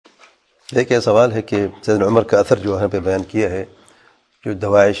ایک یہ سوال ہے کہ سیدنا عمر کا اثر جو یہاں پہ بیان کیا ہے، جو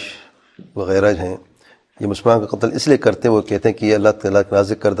دوائش وغیرہ ہیں، یہ مسلمان کا قتل اس لیے کرتے ہیں، وہ کہتے ہیں کہ یہ اللہ تعالیٰ کے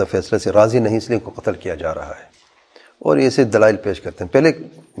نازل کردہ فیصلے سے راضی نہیں، اس لیے ان کو قتل کیا جا رہا ہے، اور یہ سے دلائل پیش کرتے ہیں۔ پہلے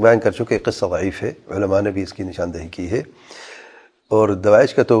بیان کر چکے قصہ ضعیف ہے، علماء نے بھی اس کی نشاندہی کی ہے، اور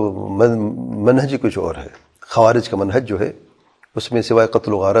دوائش کا تو منہج ہی کچھ اور ہے۔ خوارج کا منہج جو ہے اس میں سوائے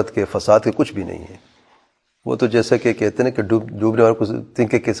قتل و غارت کے، فساد کے کچھ بھی نہیں ہے۔ وہ تو جیسا کہ کہتے ہیں کہ ڈوبنے والے کو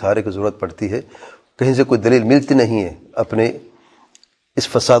تنکے کے سہارے کی ضرورت پڑتی ہے، کہیں سے کوئی دلیل ملتی نہیں ہے، اپنے اس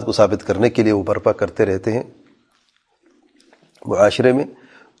فساد کو ثابت کرنے کے لیے وہ برپا کرتے رہتے ہیں معاشرے میں۔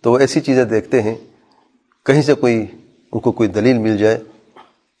 تو وہ ایسی چیزیں دیکھتے ہیں، کہیں سے ان کو کوئی دلیل مل جائے،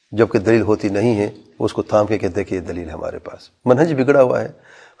 جبکہ دلیل ہوتی نہیں ہے، وہ اس کو تھام کے کہتے ہیں کہ یہ دلیل ہے ہمارے پاس۔ منہج بگڑا ہوا ہے۔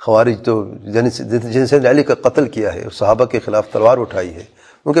 خوارج تو جن سے علی کا قتل کیا ہے اور صحابہ کے خلاف تلوار اٹھائی ہے،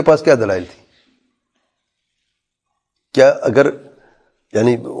 ان کے پاس کیا دلائل تھی؟ کیا اگر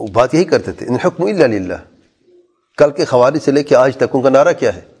یعنی بات یہی کرتے تھے ان حکم الا للہ، کل کے خوارج سے لے کے آج تک ان کا نعرہ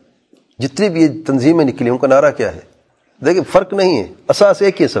کیا ہے؟ جتنی بھی یہ تنظیمیں نکلی ان کا نعرہ کیا ہے؟ دیکھیں فرق نہیں ہے، اساس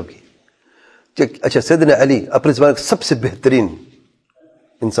ایک ہی ہے سب کی۔ اچھا سیدنا علی اپنے زمانے کا سب سے بہترین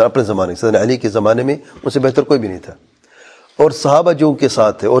انسان، اپنے زمانے سیدنا علی کے زمانے میں ان سے بہتر کوئی بھی نہیں تھا، اور صحابہ جو ان کے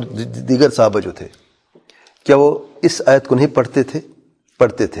ساتھ تھے اور دیگر صحابہ جو تھے، کیا وہ اس آیت کو نہیں پڑھتے تھے؟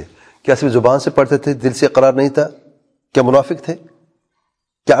 کیا صرف زبان سے پڑھتے تھے، دل سے اقرار نہیں تھا؟ کیا منافق تھے؟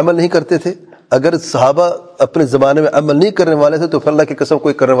 کیا عمل نہیں کرتے تھے؟ اگر صحابہ اپنے زمانے میں عمل نہیں کرنے والے تھے تو پھر اللہ کی قسم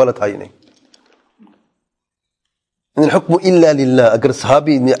کوئی کرنے والا تھا ہی نہیں۔ ان الحکم الا للہ، اگر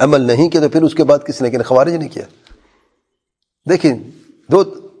صحابی نے عمل نہیں کیا تو پھر اس کے بعد کس نے کیا؟ خوارج نے کیا۔ دیکھیں دو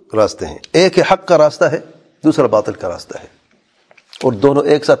راستے ہیں، ایک ہے حق کا راستہ ہے، دوسرا باطل کا راستہ ہے، اور دونوں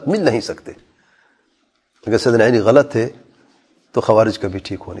ایک ساتھ مل نہیں سکتے۔ اگر سیدنا علی غلط تھے تو خوارج کبھی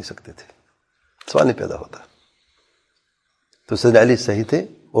ٹھیک ہو نہیں سکتے تھے، سوال نہیں پیدا ہوتا۔ تو سیدنا علی صحیح تھے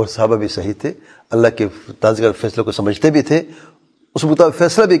اور صحابہ بھی صحیح تھے، اللہ کے نازل کردہ فیصلے کو سمجھتے بھی تھے، اس مطابق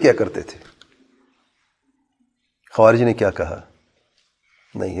فیصلہ بھی کیا کرتے تھے۔ خوارج نے کیا کہا؟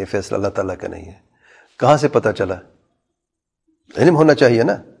 نہیں، یہ فیصلہ اللہ تعالیٰ کا نہیں ہے۔ کہاں سے پتہ چلا؟ علم ہونا چاہیے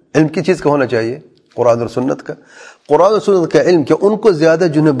نا۔ علم کی چیز کا ہونا چاہیے؟ قرآن اور سنت کا۔ قرآن اور سنت کا علم کیا ان کو زیادہ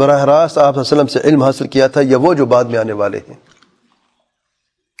جنہیں براہ راست آپ صلی اللہ علیہ وسلم سے علم حاصل کیا تھا، یا وہ جو بعد میں آنے والے ہیں؟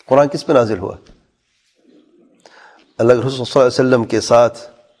 قرآن کس پہ نازل ہوا؟ اللہ کے رسول صلی اللہ علیہ وسلم کے ساتھ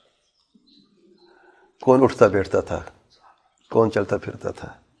کون اٹھتا بیٹھتا تھا، کون چلتا پھرتا تھا؟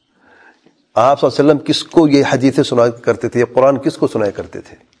 آپ صلی اللہ علیہ وسلم کس کو یہ حدیثیں سنا کرتے تھے، یہ قرآن کس کو سنایا کرتے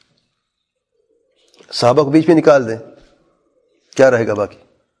تھے؟ صحابہ کو بیچ میں نکال دیں، کیا رہے گا باقی؟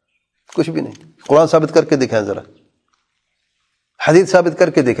 کچھ بھی نہیں۔ قرآن ثابت کر کے دکھائیں ذرا، حدیث ثابت کر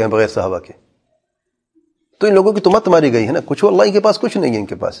کے دکھائیں بغیر صحابہ کے۔ تو ان لوگوں کی تو مت ماری گئی ہے نا، کچھ اللہ کے پاس کچھ نہیں ہے، ان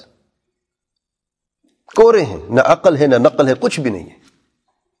کے پاس کورے ہیں، نہ عقل ہے نہ نقل ہے، کچھ بھی نہیں ہے،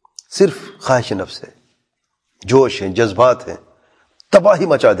 صرف خواہش نفس ہے، جوش ہیں، جذبات ہیں، تباہی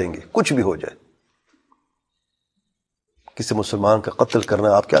مچا دیں گے کچھ بھی ہو جائے۔ کسی مسلمان کا قتل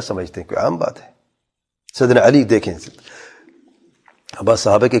کرنا آپ کیا سمجھتے ہیں؟ کوئی عام بات ہے؟ سیدنا علی دیکھیں، بات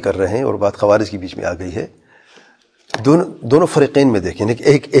صحابہ کے کر رہے ہیں اور بات خوارج کے بیچ میں آ گئی ہے۔ دونوں فریقین میں دیکھیں،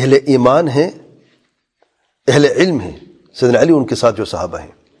 ایک اہل ایمان ہیں، اہل علم ہیں، سیدنا علی ان کے ساتھ جو صحابہ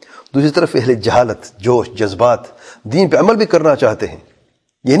ہیں، دوسری طرف اہل جہالت، جوش، جذبات، دین پہ عمل بھی کرنا چاہتے ہیں۔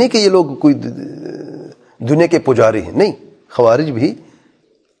 یہ نہیں کہ یہ لوگ کوئی دنیا کے پجاری ہیں، نہیں، خوارج بھی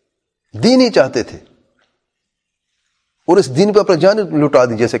دین ہی چاہتے تھے، اور اس دین پہ اپنا جان لٹا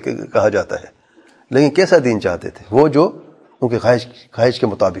دی جیسے کہا جاتا ہے، لیکن کیسا دین چاہتے تھے؟ وہ جو ان کے خواہش کے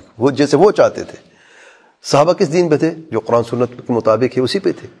مطابق، وہ جیسے وہ چاہتے تھے۔ صحابہ کس دین پہ تھے؟ جو قرآن سنت کے مطابق ہے اسی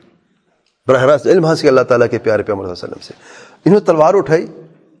پہ تھے، براہ راست علم حاصل اللہ تعالیٰ کے پیارے پیغمبر صلی اللہ علیہ وسلم سے۔ انہوں نے تلوار اٹھائی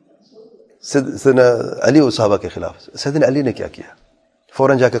سیدنا علی و صحابہ کے خلاف۔ سیدنا علی نے کیا کیا؟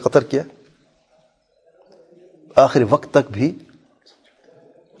 فوراً جا کے قتل کیا۔ آخری وقت تک بھی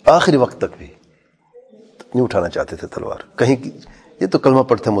نہیں اٹھانا چاہتے تھے تلوار، کہیں یہ تو کلمہ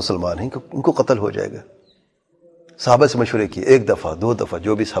پڑھتے مسلمان ہیں، ان کو قتل ہو جائے گا۔ صحابہ سے مشورے کیے، ایک دفعہ، دو دفعہ،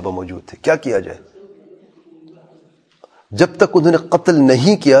 جو بھی صحابہ موجود تھے، کیا کیا جائے؟ جب تک انہوں نے قتل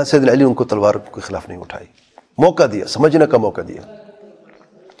نہیں کیا، سیدنا علی ان کو تلوار کے خلاف نہیں اٹھائی، موقع دیا، سمجھنے کا موقع دیا۔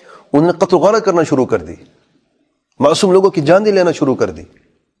 انہوں نے قتل و غارت کرنا شروع کر دی، معصوم لوگوں کی جان لینا شروع کر دی۔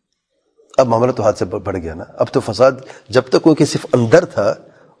 اب معاملہ تو ہاتھ سے بڑھ گیا نا۔ اب تو فساد جب تک ان کے صرف اندر تھا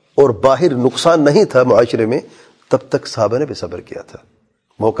اور باہر نقصان نہیں تھا معاشرے میں، تب تک صحابہ نے بھی صبر کیا تھا،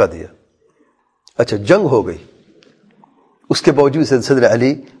 موقع دیا۔ اچھا جنگ ہو گئی، اس کے باوجود سیدنا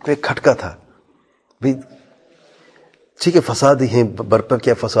علی کو ایک کھٹکا تھا، بھی ٹھیک ہے فساد ہی ہیں، برپا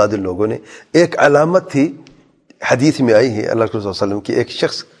کیا فساد ان لوگوں نے۔ ایک علامت تھی، حدیث میں آئی ہے اللہ کے رسول صلی اللہ علیہ وسلم کی، ایک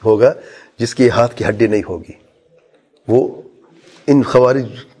شخص ہوگا جس کی ہاتھ کی ہڈی نہیں ہوگی، وہ ان خوارج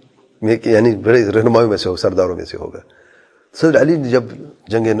میں یعنی بڑے رہنماؤں میں سے ہو، سرداروں میں سے ہوگا. سید علی نے جب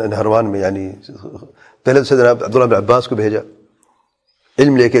جنگ نہروان میں یعنی پہلے تو سیدنا عبداللہ بن عباس کو بھیجا،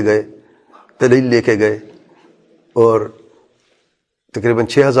 علم لے کے گئے، دلیل لے کے گئے، اور تقریباً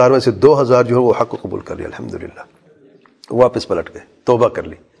 6000 میں سے 2000 جو ہے وہ حق کو قبول کر لیا الحمدللہ. واپس پلٹ گئے، توبہ کر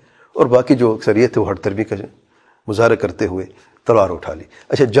لی، اور باقی جو اکثریت ہے وہ ہر طرفی کا مظاہرہ کرتے ہوئے تلوار اٹھا لی.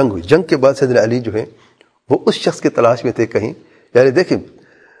 اچھا جنگ ہوئی. جنگ کے بعد سیدنا علی جو ہے وہ اس شخص کی تلاش میں تھے کہیں، یعنی دیکھیں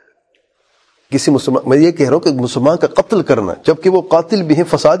کسی مسلمان، میں یہ کہہ رہا ہوں کہ مسلمان کا قتل کرنا جبکہ وہ قاتل بھی ہیں،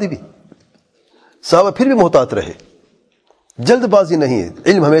 فسادی بھی، صحابہ پھر بھی محتاط رہے. جلد بازی نہیں ہے.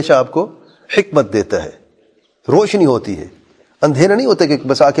 علم ہمیشہ آپ کو حکمت دیتا ہے، روشنی ہوتی ہے، اندھیرا نہیں ہوتا کہ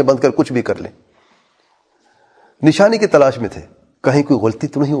بس آنکھیں بند کر کچھ بھی کر لیں. نشانی کی تلاش میں تھے، کہیں کوئی غلطی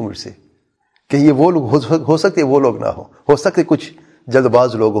تو نہیں ہو مجھ سے، کہ یہ وہ لوگ ہو سکتے وہ لوگ نہ ہو سکتے کچھ جلد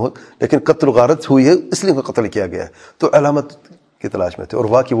باز لوگ ہوں، لیکن قتل و غارت ہوئی ہے اس لیے ان کو قتل کیا گیا ہے. تو علامت کی تلاش میں تھے، اور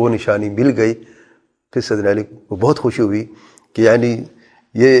واقعی وہ نشانی مل گئی. پھر سیدنا علی کو بہت خوشی ہوئی کہ یعنی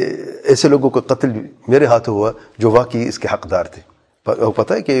یہ ایسے لوگوں کا قتل میرے ہاتھوں ہوا جو واقعی اس کے حقدار تھے.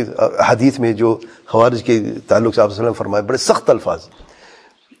 پتہ ہے کہ حدیث میں جو خوارج کے تعلق سے آپ صلی اللہ علیہ وسلم فرمائے بڑے سخت الفاظ،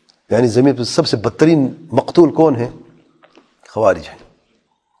 یعنی زمین پر سب سے بدترین مقتول کون ہیں؟ خوارج ہیں.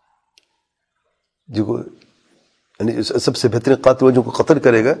 جو یعنی سب سے بہترین قاتل وہ جو کو قتل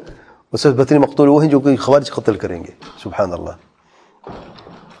کرے گا، وہ سب سے بہترین مقتول وہ ہیں جو کوئی خوارج قتل کریں گے. سبحان اللہ.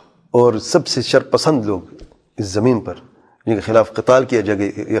 اور سب سے شر پسند لوگ اس زمین پر جن کے خلاف قتال کیا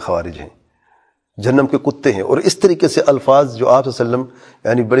جائے یہ خوارج ہیں، جہنم کے کتے ہیں. اور اس طریقے سے الفاظ جو آپ صلی اللہ علیہ وسلم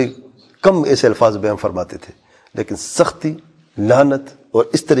یعنی بڑے کم ایسے الفاظ بیان فرماتے تھے، لیکن سختی، لعنت اور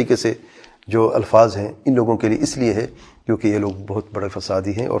اس طریقے سے جو الفاظ ہیں ان لوگوں کے لیے اس لیے ہے کیونکہ یہ لوگ بہت بڑے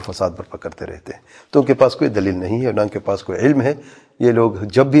فسادی ہیں اور فساد برپا کرتے رہتے ہیں. تو ان کے پاس کوئی دلیل نہیں ہے، نہ ان کے پاس کوئی علم ہے. یہ لوگ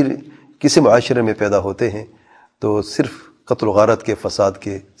جب بھی کسی معاشرے میں پیدا ہوتے ہیں تو صرف قتل و غارت کے، فساد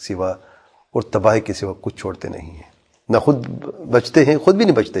کے سوا اور تباہی کے سوا کچھ چھوڑتے نہیں ہیں. نہ خود بچتے ہیں، خود بھی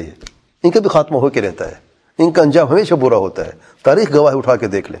نہیں بچتے ہیں، ان کا بھی خاتمہ ہو کے رہتا ہے. ان کا انجام ہمیشہ برا ہوتا ہے. تاریخ گواہ اٹھا کے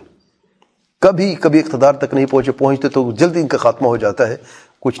دیکھ لیں، کبھی اقتدار تک نہیں پہنچتے تو جلدی ان کا خاتمہ ہو جاتا ہے.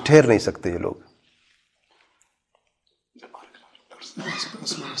 کچھ ٹھہر نہیں سکتے یہ لوگ.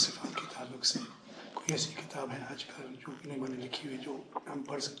 صفات کے تعلق سے کوئی ایسی کتاب ہے آج کل جو میں نے لکھی ہوئی جو ہم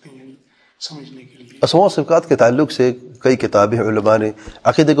پڑھ سکتے ہیں یعنی سمجھنے کے لیے؟ اسماء و صفات کے تعلق سے کئی کتابیں علماء نے،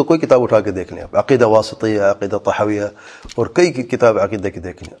 عقیدے کو کوئی کتاب اٹھا کے دیکھ لیں آپ، عقیدہ واسطیہ، عقیدہ طحاویہ اور کئی کتاب عقیدہ کی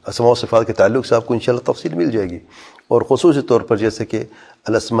دیکھ لیں. اسماء و صفات کے تعلق سے آپ کو انشاءاللہ تفصیل مل جائے گی. اور خصوصی طور پر جیسے کہ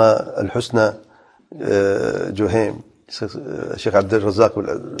الاسماء الحسنى جو ہیں شیخ عبد الرزاق بن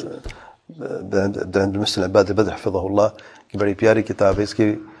محسن عباد البدر حفظہ اللہ کی بڑی پیاری کتاب ہے. اس کی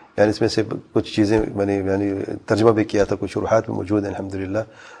یعنی اس میں سے کچھ چیزیں میں نے یعنی ترجمہ بھی کیا تھا، کچھ شروحات میں موجود ہیں الحمدللہ،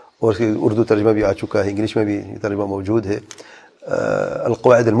 اور اس کی اردو ترجمہ بھی آ چکا ہے، انگلش میں بھی ترجمہ موجود ہے.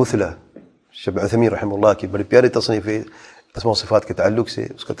 القواعد المثلی شیخ عثیمین رحمہ اللہ کی بڑی پیاری تصنیف ہے اسماء و صفات کے تعلق سے،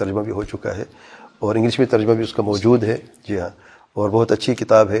 اس کا ترجمہ بھی ہو چکا ہے اور انگلش میں ترجمہ بھی اس کا موجود ہے. جی ہاں، اور بہت اچھی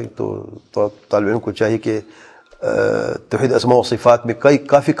کتاب ہے. تو طالب علم کو چاہیے کہ توحید اسماء و صفات میں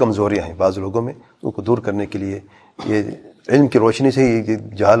کافی کمزوریاں ہیں بعض لوگوں میں، ان کو دور کرنے کے لیے یہ علم کی روشنی سے ہی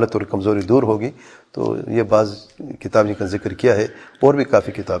جہالت اور کمزوری دور ہوگی. تو یہ بعض کتاب جن کا ذکر کیا ہے، اور بھی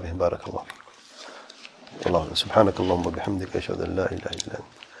کافی کتابیں ہیں. بارک اللہ. سبحانک اللہم و بحمدک، اشہد ان لا الہ الا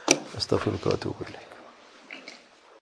انت، استغفرک و اتوب الیک.